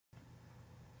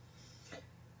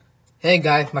Hey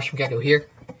guys, Mushroom Gecko here,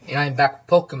 and I'm back with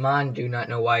Pokemon. Do not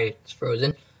know why it's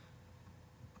frozen.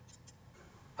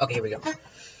 Okay, here we go.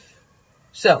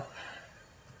 So,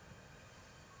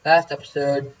 last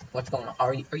episode, what's going on?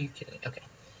 Are you kidding? Okay.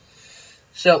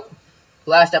 So,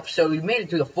 last episode we made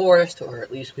it through the forest, or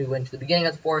at least we went to the beginning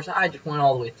of the forest. I just went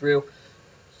all the way through,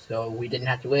 so we didn't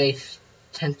have to waste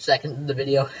 10 seconds of the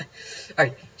video.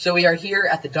 Alright, so we are here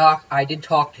at the dock. I did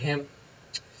talk to him,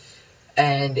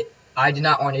 and I did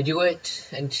not want to do it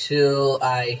until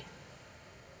I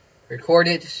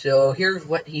recorded, so here's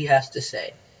what he has to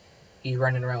say. He's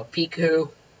running around with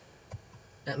Piku.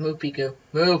 Move, Piku.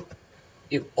 Move.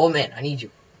 You, old man, I need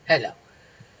you. Hello.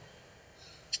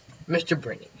 Mr.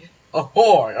 Brinning.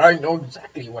 Ahoy, I know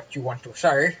exactly what you want to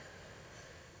say.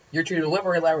 You're to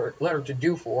deliver a letter to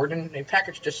dewford and a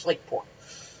package to Slateport.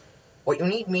 What you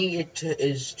need me to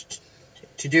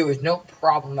do is no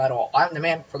problem at all. I'm the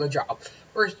man for the job.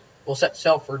 First, we'll set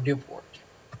sail for Dewport.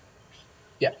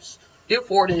 Yes,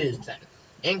 Dewport it is then.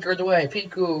 Anchor the way,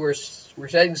 Piku, we're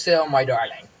setting sail, my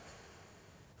darling.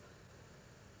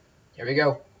 Here we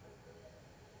go.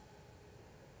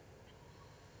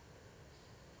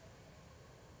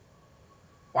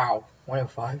 Wow,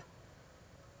 105.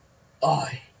 Oh,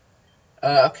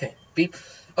 okay. Beep.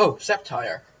 Oh,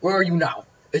 Septire, where are you now?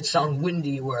 It sounds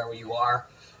windy wherever you are.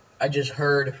 I just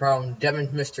heard from Devin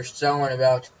Mr. Stone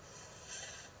about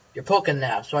your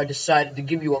Pokénap, so I decided to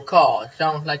give you a call. It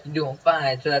sounds like you're doing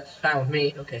fine, so that's fine with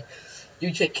me. Okay.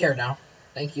 You take care now.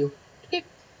 Thank you. Beep.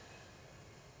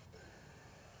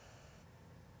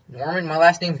 Norman? My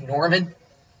last name's Norman?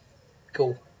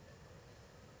 Cool.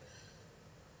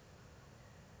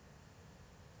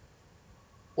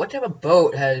 What type of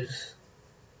boat has...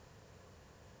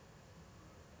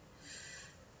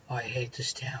 Oh, I hate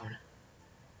this town.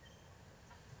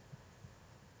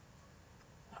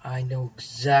 I know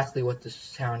exactly what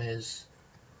this town is.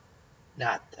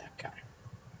 Not that guy.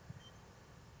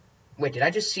 Wait, did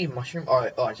I just see mushroom? Oh,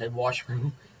 I said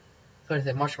washroom. I thought I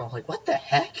said mushroom. I was like, what the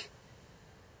heck?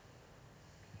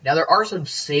 Now, there are some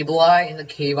Sableye in the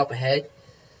cave up ahead.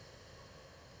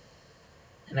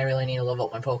 And I really need to level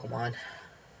up my Pokemon.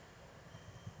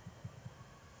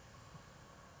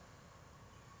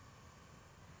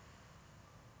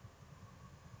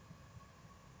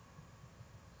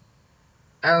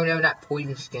 Oh no, not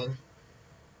Poison Sting.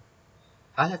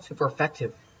 How's that super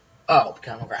effective? Oh,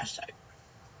 because I'm a grass type.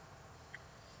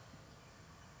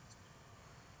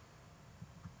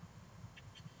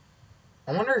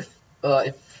 I wonder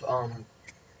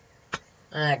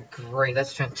great,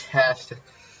 that's fantastic.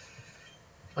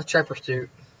 Let's try Pursuit.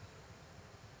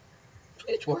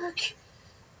 Please work.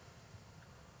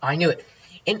 I knew it.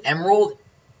 In Emerald,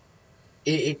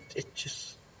 it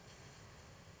just...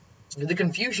 The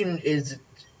confusion is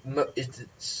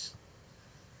it's...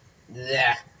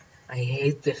 Yeah. I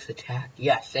hate this attack.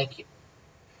 Yes, thank you.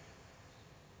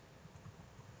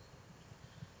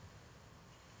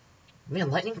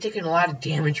 Man, Lightning taking a lot of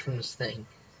damage from this thing.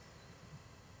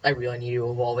 I really need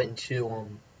to evolve it into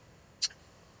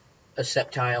a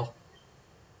Sceptile.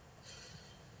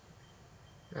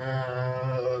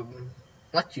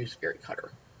 Let's use Fairy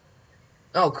Cutter.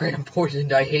 Oh great, I'm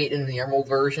poisoned. I hate in the Emerald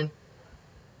version.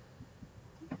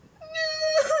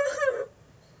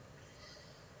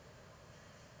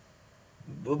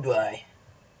 Bye-bye.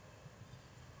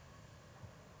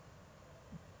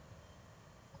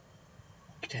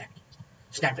 Attack.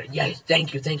 Snap it. Yes,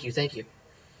 thank you, thank you, thank you.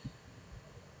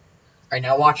 Alright,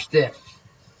 now watch this.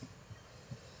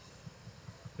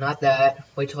 Not that.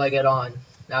 Wait till I get on.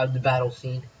 Out of the battle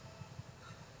scene.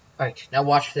 Alright, now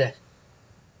watch this.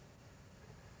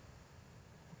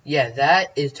 Yeah,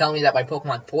 that is telling me that my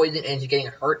Pokemon poison and is getting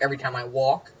hurt every time I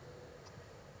walk.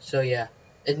 So yeah.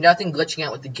 It's nothing glitching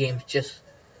out with the game, it's just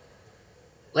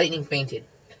lightning fainted.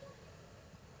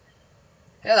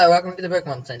 Hello, welcome to the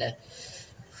Pokemon Center.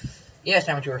 Yeah, it's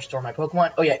time to restore my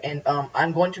Pokemon. Oh yeah, and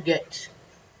I'm going to get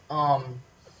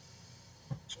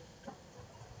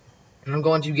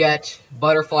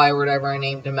Butterfly or whatever I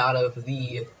named him out of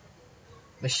the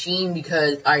machine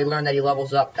because I learned that he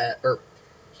levels up at, or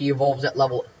he evolves at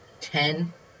level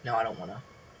 10. No, I don't want to.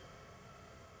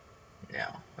 No.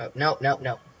 Oh,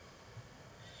 no.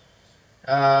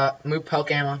 Move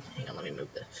Pokemon. Hang on, let me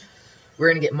move this. We're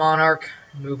going to get Monarch,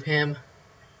 move him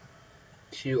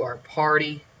to our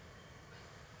party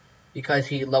because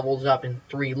he levels up in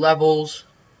 3 levels.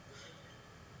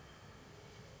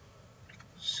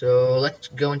 So let's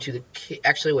go into the...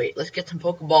 Actually, wait. Let's get some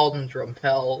Pokeballs and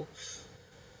Repel.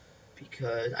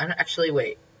 Because...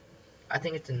 Wait. I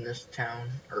think it's in this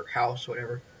town. Or house,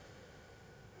 whatever.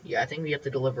 Yeah, I think we have to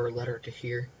deliver a letter to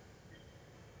here.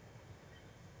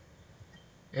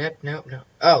 Yep, nope, no.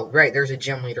 Oh, right, there's a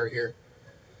gym leader here.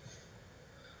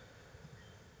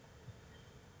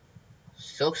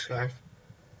 Silk Scarf.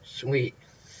 Sweet.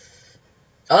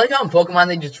 I like how in Pokemon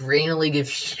they just randomly give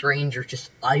strangers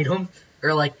just items.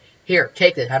 Or like, here,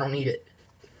 take this, I don't need it.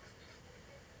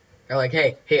 Or like,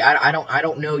 hey, I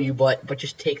don't know you, but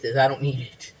just take this, I don't need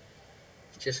it.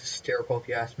 It's just hysterical if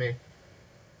you ask me.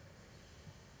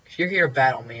 If you're here to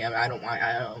battle me, I don't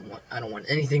want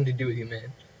anything to do with you,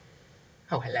 man.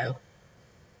 Oh, hello.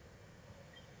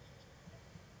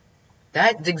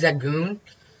 That Zigzagoon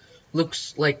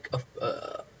looks like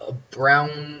a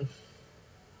brown,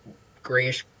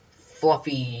 grayish,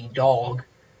 fluffy dog.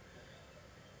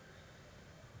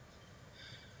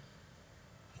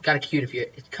 It's kind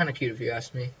of cute if you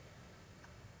ask me.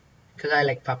 Cause I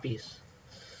like puppies.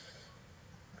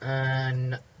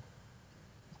 And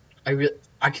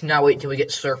I cannot wait until we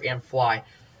get Surf and Fly.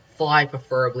 Fly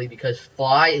preferably, because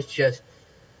Fly is just...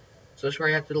 So this is where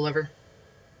I have to deliver?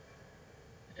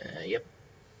 Yep.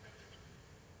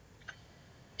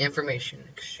 Information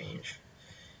exchange.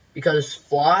 Because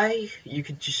Fly, you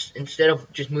could just, instead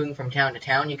of just moving from town to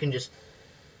town, you can just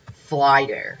fly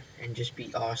there and just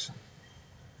be awesome.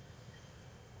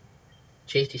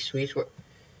 Tasty sweets.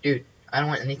 Dude, I don't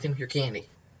want anything with your candy.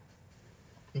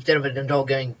 Instead of an adult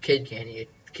giving kid candy,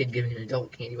 a kid giving an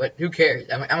adult candy. But who cares?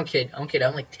 I'm a kid.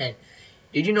 I'm like 10.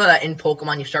 Did you know that in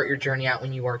Pokemon you start your journey out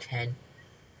when you are 10?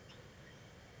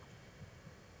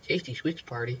 Tasty Sweets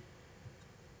Party.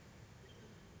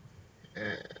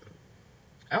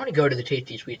 I want to go to the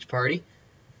Tasty Sweets Party.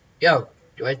 Yo,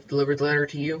 do I deliver the letter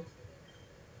to you?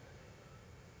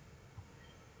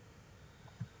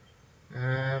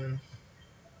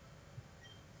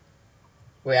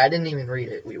 Wait, I didn't even read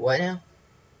it. Wait, what now?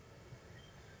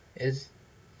 Is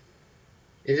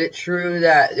it true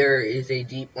that there is a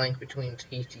deep link between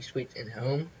Tasty Sweets and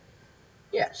home?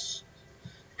 Yes,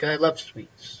 because I love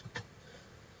sweets.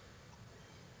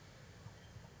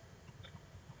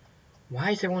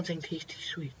 Why is everyone saying Tasty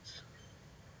Sweets?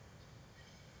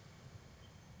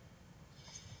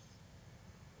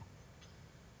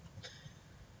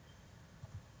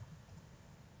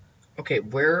 Okay,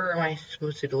 where am I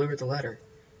supposed to deliver the letter?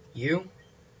 You?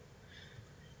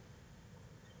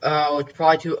 Oh, it's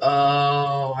probably to...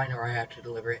 Oh, I know where I have to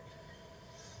deliver it.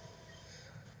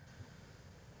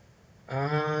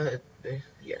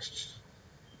 Yes.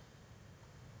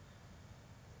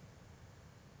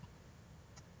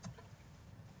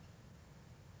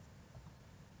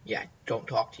 Yeah, don't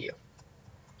talk to you.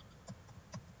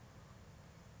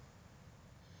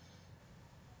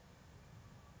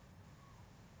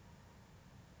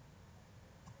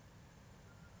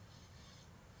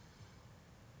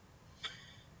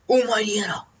 Oh my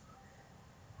Diana!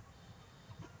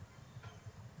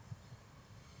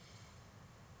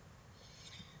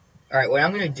 Alright, what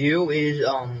I'm gonna do is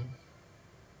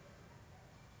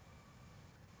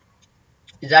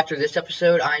after this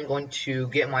episode, I'm going to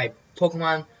get my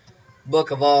Pokemon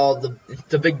book of all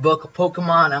the big book of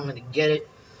Pokemon. I'm gonna get it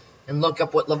and look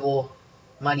up what level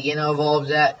Mightyena evolves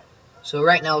at. So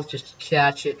right now, let's just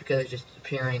catch it because it's just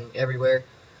appearing everywhere.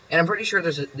 And I'm pretty sure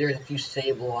there's a few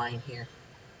save line here.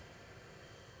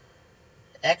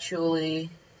 Actually,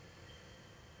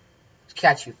 let's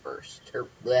catch you first. Or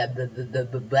blah, blah, blah, blah,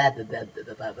 blah, blah, blah,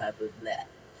 blah, blah, blah, blah.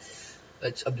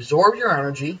 Let's absorb your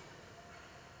energy.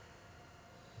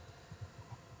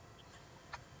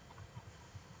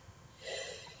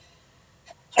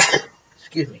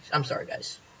 Excuse me. I'm sorry,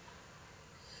 guys.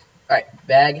 Alright,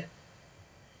 bag.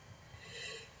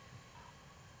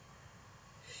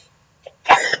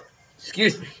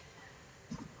 Excuse me.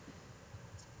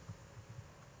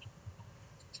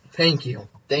 Thank you.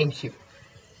 Thank you.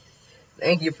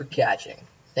 Thank you for catching.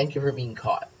 Thank you for being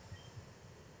caught.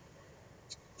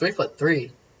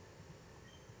 3'3".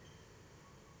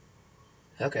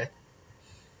 Okay.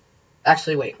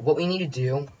 Actually, wait. What we need to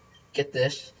do... Get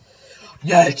this.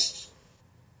 Yes!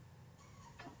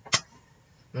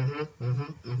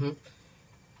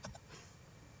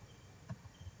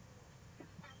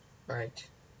 Alright.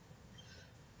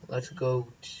 Let's go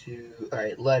to...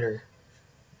 Alright, letter.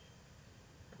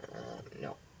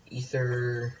 No.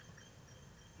 Ether...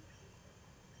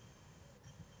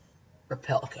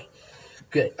 Repel. Okay.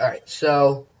 Good. Alright,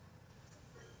 so...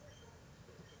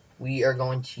 We are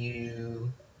going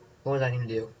to... What was I going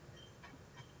to do?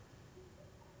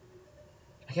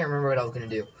 I can't remember what I was going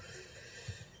to do.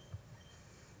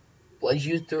 Let's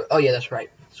use the... Oh, yeah, that's right.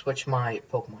 Switch my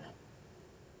Pokemon up.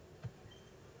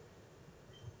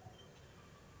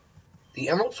 The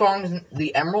Emerald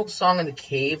Song in the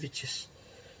cave is just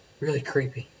really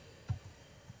creepy.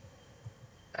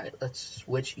 Alright, let's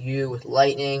switch you with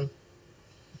lightning.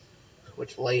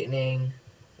 Switch lightning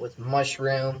with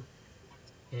mushroom.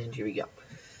 And here we go.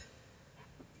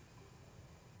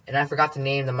 And I forgot to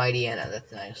name the Mighty Anna.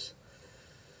 That's nice.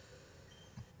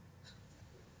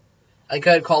 I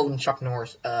could have called him Chuck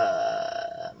Norris.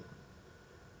 I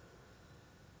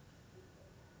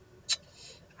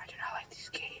do not like these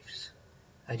caves.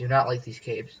 I do not like these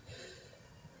caves.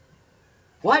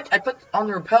 What? I put on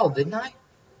the repel, didn't I?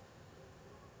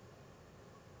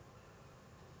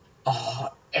 Oh,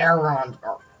 Aerons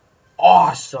are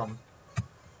awesome.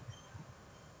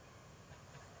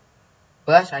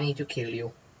 But I need to kill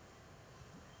you.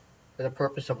 For the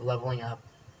purpose of leveling up.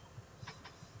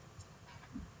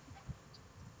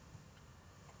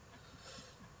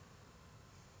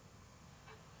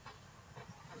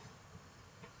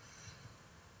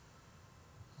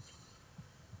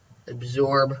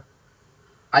 Absorb.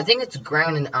 I think it's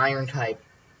ground and iron type.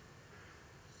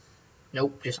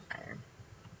 Nope, just iron.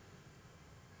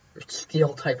 Or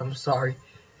steel type, I'm sorry.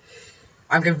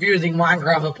 I'm confusing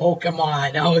Minecraft with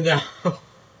Pokemon. Oh no.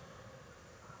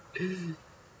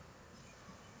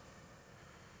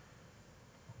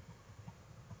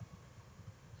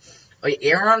 Wait,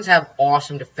 Aerons have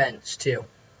awesome defense too.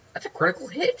 That's a critical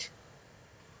hit.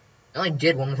 I only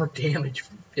did 1 more damage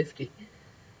from 50.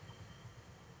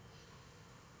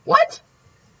 What?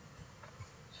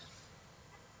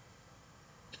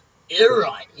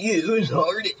 Aeron, use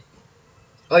hard.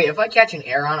 Oh yeah, if I catch an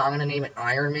Aeron, I'm gonna name it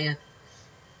Iron Man.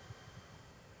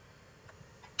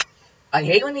 I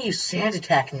hate when they use Sand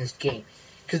Attack in this game,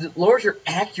 because it lowers your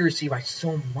accuracy by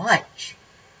so much.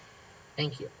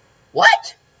 Thank you.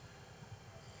 What?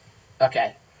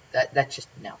 Okay, that's just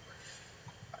no.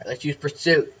 Alright, let's use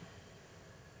Pursuit.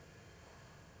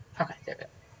 Okay, there we go.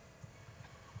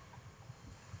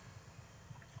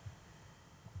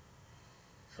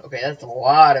 Okay, that's a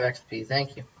lot of XP,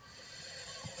 thank you.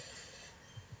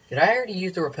 Did I already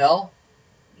use the repel?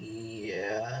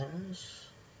 Yes.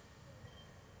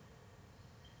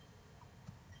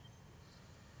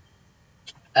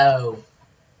 Oh.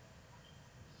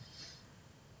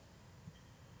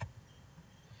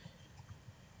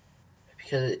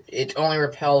 Because it only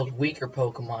repels weaker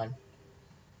Pokemon.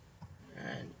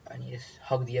 And I need to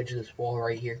hug the edge of this wall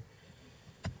right here.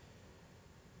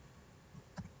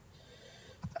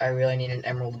 I really need an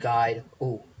Emerald Guide.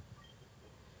 Ooh.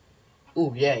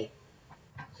 Ooh, yay.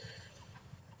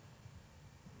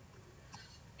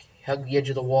 Okay, hug the edge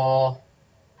of the wall.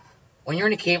 When you're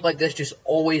in a cave like this, just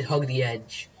always hug the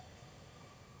edge.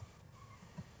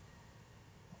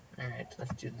 Alright,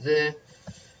 let's do this.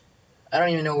 I don't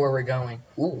even know where we're going.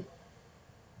 Ooh.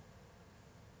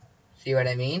 See what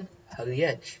I mean? Hug the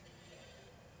edge.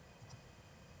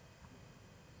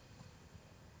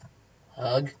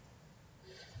 Hug.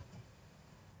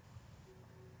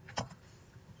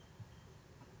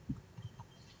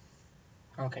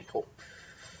 Okay, cool.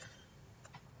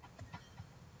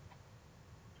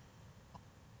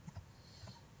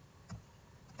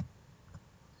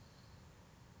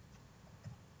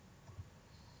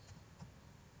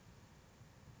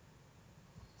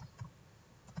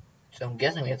 So I'm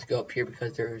guessing we have to go up here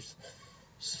because there's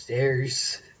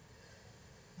stairs.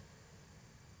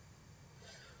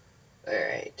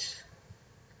 Alright.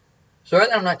 Sorry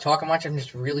that I'm not talking much, I'm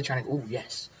just really trying to... Ooh,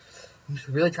 yes. I'm just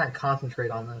really trying to concentrate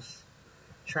on this.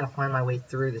 I'm trying to find my way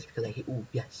through this because I hate... Ooh,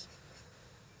 yes.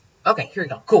 Okay, here we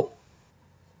go. Cool.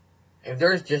 If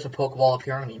there's just a Pokeball up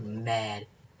here, I'm going to be mad.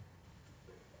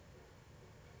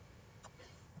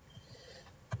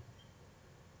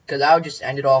 Because I would just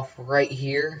end it off right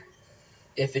here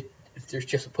if there's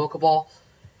just a Pokeball.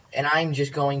 And I'm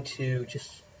just going to just...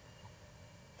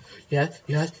 Yes,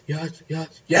 yes, yes,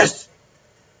 yes, yes!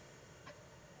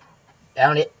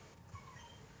 Found it.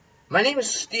 My name is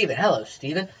Steven. Hello,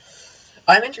 Steven.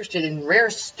 I'm interested in rare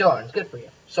stones. Good for you.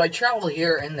 So I travel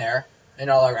here and there and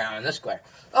all around in the square.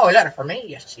 Oh, is that it for me?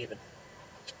 Yes, Steven.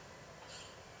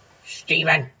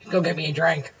 Steven, go get me a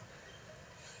drink.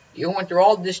 You went through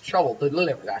all this trouble to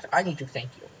deliver that. I need to thank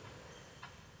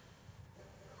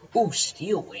you. Ooh,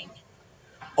 Steel Wing.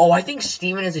 Oh, I think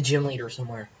Steven is a gym leader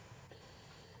somewhere.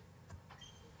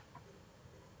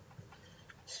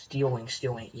 Steel Wing,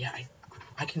 Steel Wing. Yeah,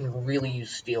 I can really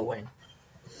use Steel Wing.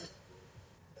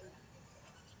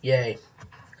 Yay.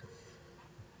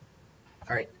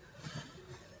 Alright.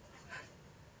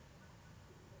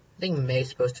 I think May's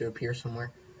supposed to appear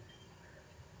somewhere.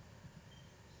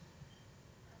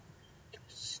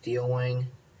 Steel Wing.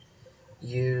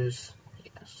 Use.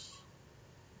 Yes.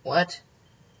 What?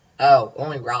 Oh,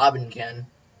 only Robin can.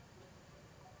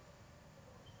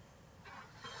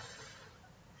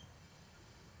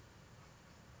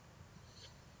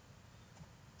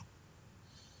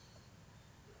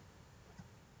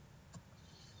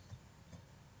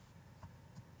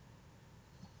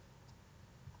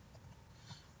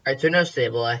 Alright, so no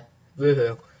stable,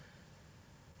 Woohoo.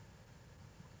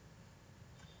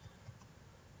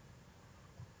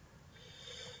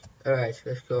 Alright, so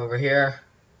let's go over here.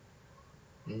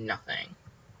 Nothing.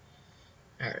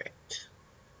 Alright.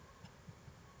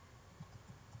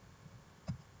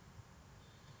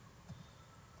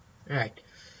 Alright.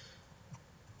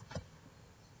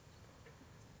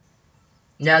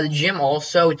 Now the gym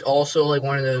also, it's also like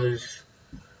one of those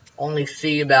only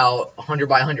see about 100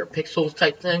 by 100 pixels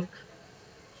type thing.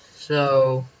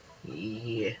 So,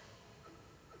 yeah.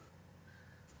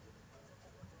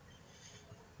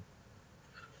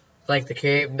 Like the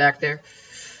cave back there.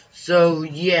 So,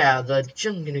 yeah, the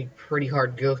gym's gonna be pretty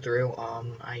hard to go through.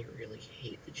 I really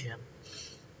hate the gym.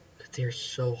 They're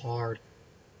so hard.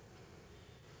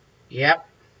 Yep.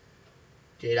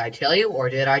 Did I tell you, or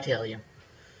did I tell you?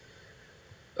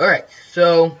 Alright,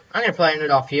 so I'm gonna play it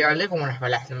off here. I live on one of my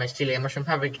left and my silly mushroom.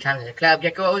 Have a good time in the club.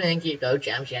 Gecko, thank you. Go,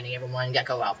 jam, Jenny, everyone.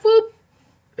 Gecko out. Boop.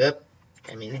 Yep.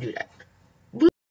 Didn't mean to do that.